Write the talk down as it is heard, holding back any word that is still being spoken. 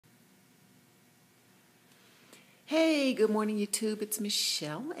Hey, good morning YouTube. It's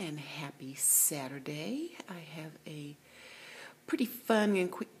Michelle and happy Saturday. I have a pretty fun and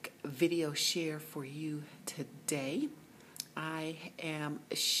quick video share for you today. I am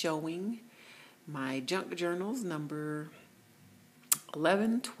showing my junk journals number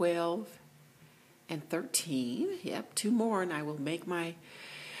 11, 12, and 13. Yep, two more and I will make my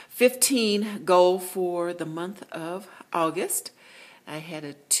 15 goal for the month of August. I had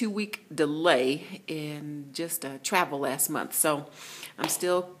a 2-week delay in just travel last month, so I'm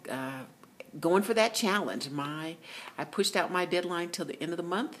still going for that challenge. I pushed out my deadline till the end of the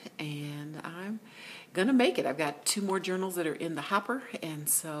month, and I'm gonna make it. I've got 2 more journals that are in the hopper, and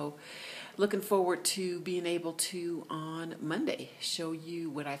so looking forward to being able to on Monday show you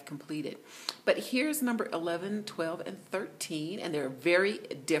what I've completed. But here's number 11, 12, and 13, and they're very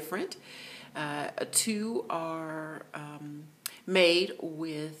different. 2 are made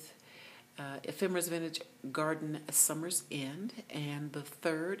with Ephemera's Vintage Garden Summer's End, and the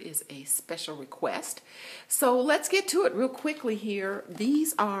third is a special request. So let's get to it real quickly here.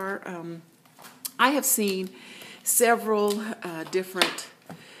 These are, I have seen several different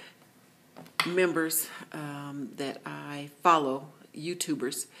members that I follow,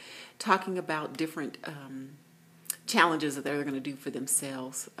 YouTubers, talking about different challenges that they're going to do for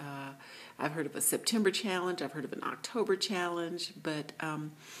themselves. I've heard of a September challenge, I've heard of an October challenge, but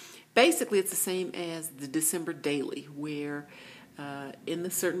basically it's the same as the December daily, where in the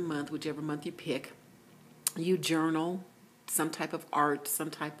certain month, whichever month you pick, you journal some type of art,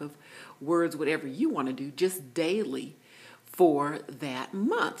 some type of words, whatever you want to do, just daily for that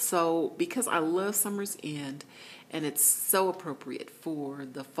month. So because I love Summer's End and it's so appropriate for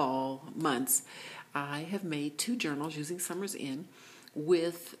the fall months, I have made 2 journals using Summer's End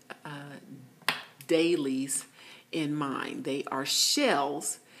with dailies in mind. They are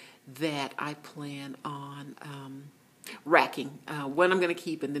shells that I plan on racking. One I'm going to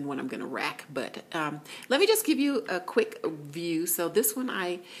keep and then one I'm going to rack. But let me just give you a quick view. So this one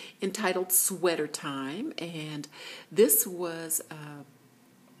I entitled Sweater Time, and this was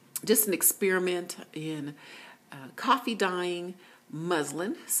just an experiment in coffee dyeing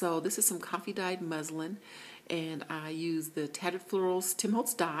muslin. So this is some coffee dyed muslin, and I used the Tattered Florals Tim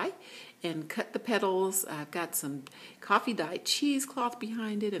Holtz dye and cut the petals. I've got some coffee dyed cheesecloth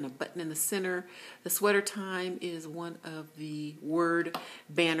behind it and a button in the center. The Sweater Time is one of the word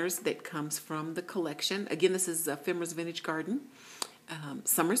banners that comes from the collection. Again, this is Ephemera's Vintage Garden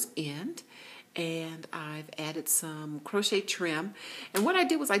Summer's End, and I've added some crochet trim. And what I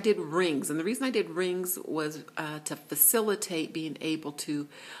did was I did rings, and the reason I did rings was to facilitate being able to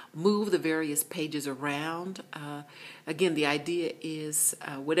move the various pages around. Again, the idea is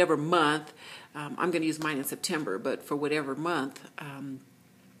whatever month, I'm going to use mine in September, but for whatever month,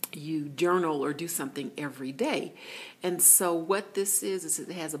 you journal or do something every day. And so what this is it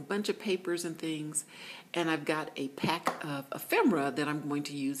has a bunch of papers and things, and I've got a pack of ephemera that I'm going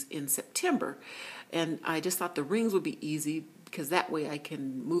to use in September. And I just thought the rings would be easy because that way I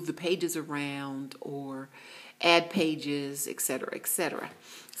can move the pages around or add pages, etc., etc.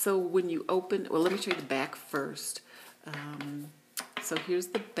 So when you open, well, let me show you the back first. So here's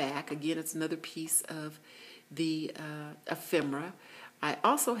the back. Again, it's another piece of the ephemera. I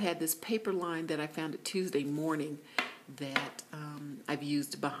also had this paper line that I found at Tuesday Morning that I've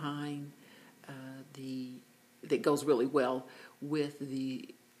used behind that goes really well with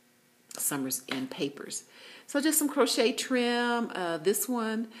the Summer's End papers. So just some crochet trim. This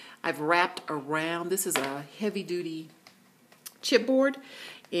one I've wrapped around. This is a heavy duty chipboard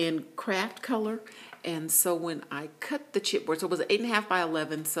in craft color. And so when I cut the chipboard, so it was 8.5 by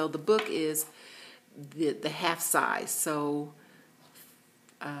 11. So the book is the half size. So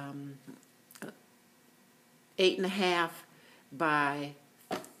 8.5 by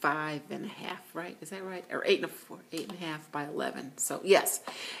 5.5, right? Is that right? Or 8.5 by 11. So yes.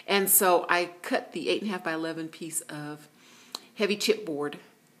 And so I cut the 8.5 by 11 piece of heavy chipboard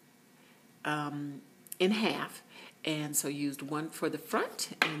in half, and so used one for the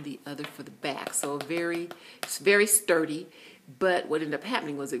front and the other for the back. So it's very sturdy. But what ended up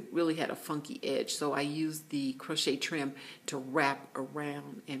happening was it really had a funky edge. So I used the crochet trim to wrap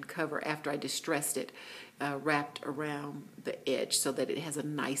around and cover after I distressed it, wrapped around the edge so that it has a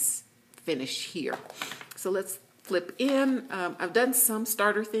nice finish here. So let's flip in. I've done some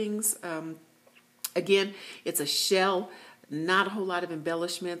starter things. Again, it's a shell, not a whole lot of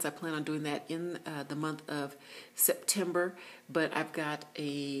embellishments. I plan on doing that in the month of September, but I've got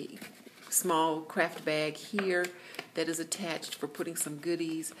a small craft bag here that is attached for putting some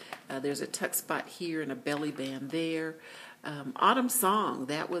goodies. There's a tuck spot here and a belly band there. Autumn Song,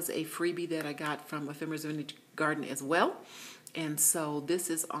 that was a freebie that I got from Ephemera's Vintage Garden as well. And so this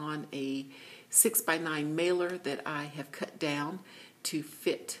is on a 6x9 mailer that I have cut down to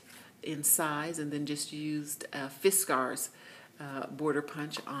fit in size, and then just used Fiskars border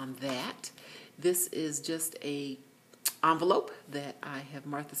punch on that. This is just a envelope that I have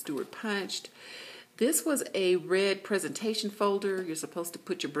Martha Stewart punched. This was a red presentation folder. You're supposed to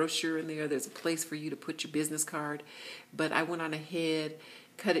put your brochure in there. There's a place for you to put your business card. But I went on ahead,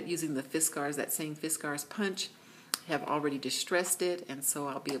 cut it using the Fiskars, that same Fiskars punch. Have already distressed it, and so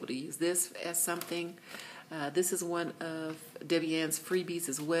I'll be able to use this as something. This is one of Debbie Ann's freebies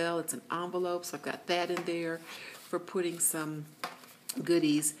as well. It's an envelope, so I've got that in there for putting some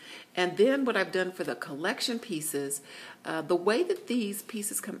goodies. And then what I've done for the collection pieces, the way that these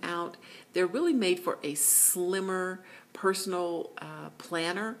pieces come out, they're really made for a slimmer personal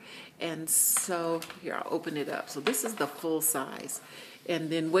planner. And so here, I'll open it up. So this is the full size.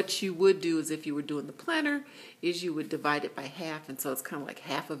 And then what you would do is, if you were doing the planner, is you would divide it by half. And so it's kind of like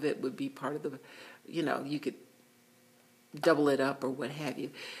half of it would be part of the, you could double it up or what have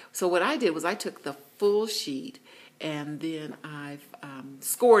you. So what I did was I took the full sheet, and then I've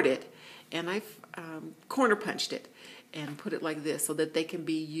scored it, and I've corner punched it and put it like this so that they can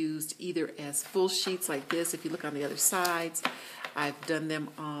be used either as full sheets like this. If you look on the other sides, I've done them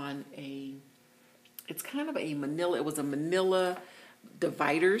on it's kind of a manila, it was a manila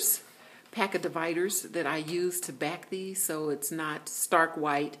dividers, pack of dividers that I use to back these, so it's not stark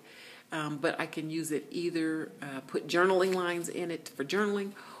white, but I can use it either put journaling lines in it for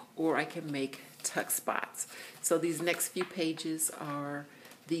journaling, or I can make tuck spots. So these next few pages are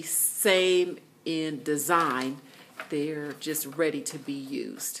the same in design. They're just ready to be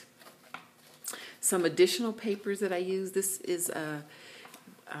used. Some additional papers that I use. This is a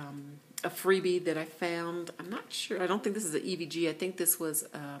freebie that I found. I'm not sure. I don't think this is an EVG. I think this was,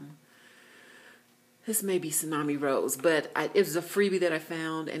 this may be Tsunami Rose, but it was a freebie that I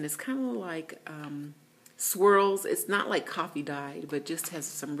found, and it's kind of like swirls. It's not like coffee dyed, but just has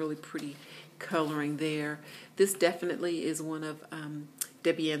some really pretty coloring there. This definitely is one of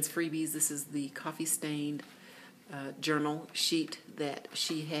Debbie Ann's freebies. This is the coffee stained journal sheet that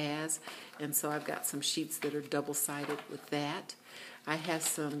she has, and so I've got some sheets that are double-sided with that. I have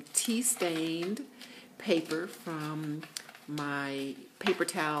some tea stained paper from my paper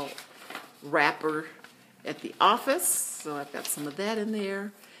towel wrapper at the office, so I've got some of that in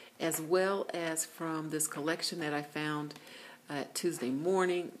there, as well as from this collection that I found Tuesday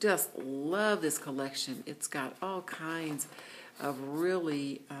morning. Just love this collection. It's got all kinds of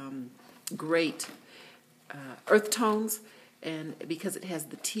really great earth tones, and because it has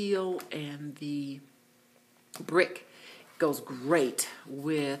the teal and the brick, goes great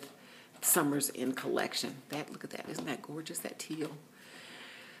with Summer's In collection. Look at that. Isn't that gorgeous, that teal?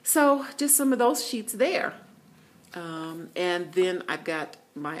 So just some of those sheets there. And then I've got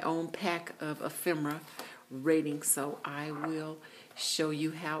my own pack of ephemera ratings, so I will show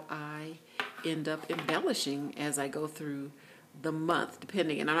you how I end up embellishing as I go through the month,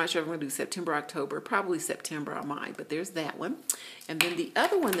 depending. And I'm not sure if I'm going to do September, October, probably September I might, but there's that one. And then the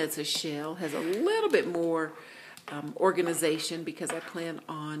other one that's a shell has a little bit more organization, because I plan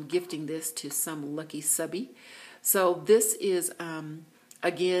on gifting this to some lucky subby. So this is,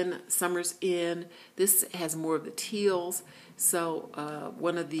 again, Summer's In. This has more of the teals. So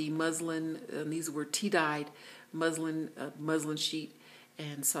one of the muslin, these were tea-dyed muslin sheet.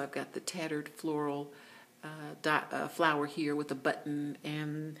 And so I've got the tattered floral flower here with a button,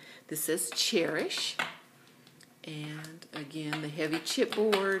 and this says Cherish. And again, the heavy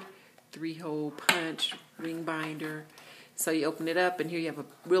chipboard, 3-hole punch, ring binder. So you open it up, and here you have a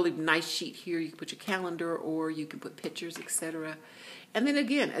really nice sheet here. You can put your calendar, or you can put pictures, etc. And then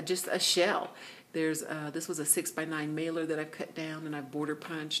again, just a shell. There's this was a 6x9 mailer that I've cut down and I've border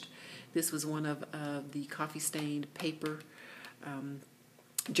punched. This was one of the coffee stained paper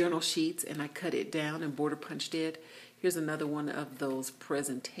journal sheets, and I cut it down and border punched it. Here's another one of those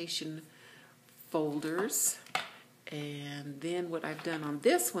presentation folders. And then what I've done on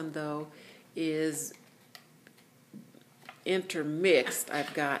this one, though, is intermixed.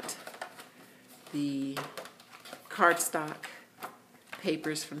 I've got the cardstock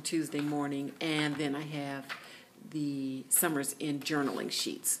papers from Tuesday morning, and then I have the Summer's In journaling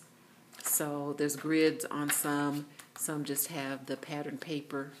sheets. So there's grids on some just have the pattern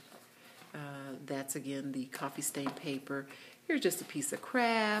paper. That's, again, the coffee stained paper. Here's just a piece of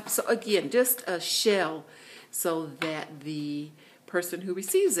crab. So again, just a shell so that the person who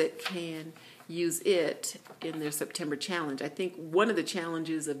receives it can use it in their September challenge. I think one of the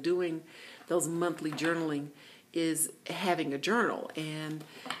challenges of doing those monthly journaling is having a journal, and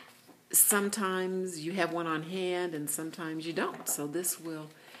sometimes you have one on hand and sometimes you don't. So this will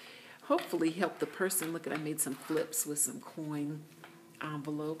hopefully help the person. Look at, I made some flips with some coin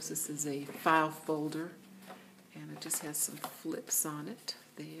envelopes. This is a file folder, and it just has some flips on it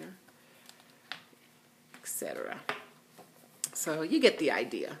there, etc. So you get the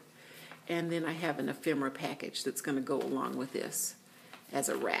idea. And then I have an ephemera package that's going to go along with this as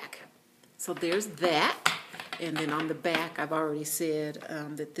a rack. So there's that. And then on the back, I've already said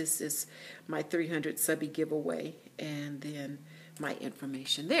that this is my 300 subby giveaway, and then my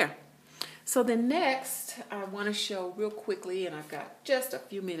information there. So then next, I want to show real quickly, and I've got just a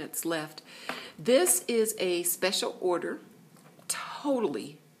few minutes left. This is a special order,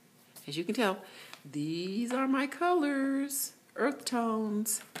 totally, as you can tell, these are my colors, earth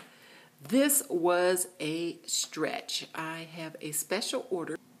tones. This was a stretch. I have a special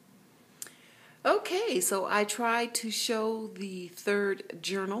order. Okay, so I tried to show the third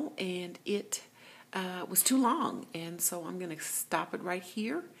journal, and it was too long, and so I'm going to stop it right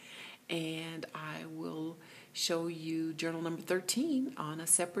here, and I will show you journal number 13 on a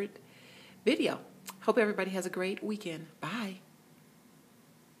separate video. Hope everybody has a great weekend. Bye.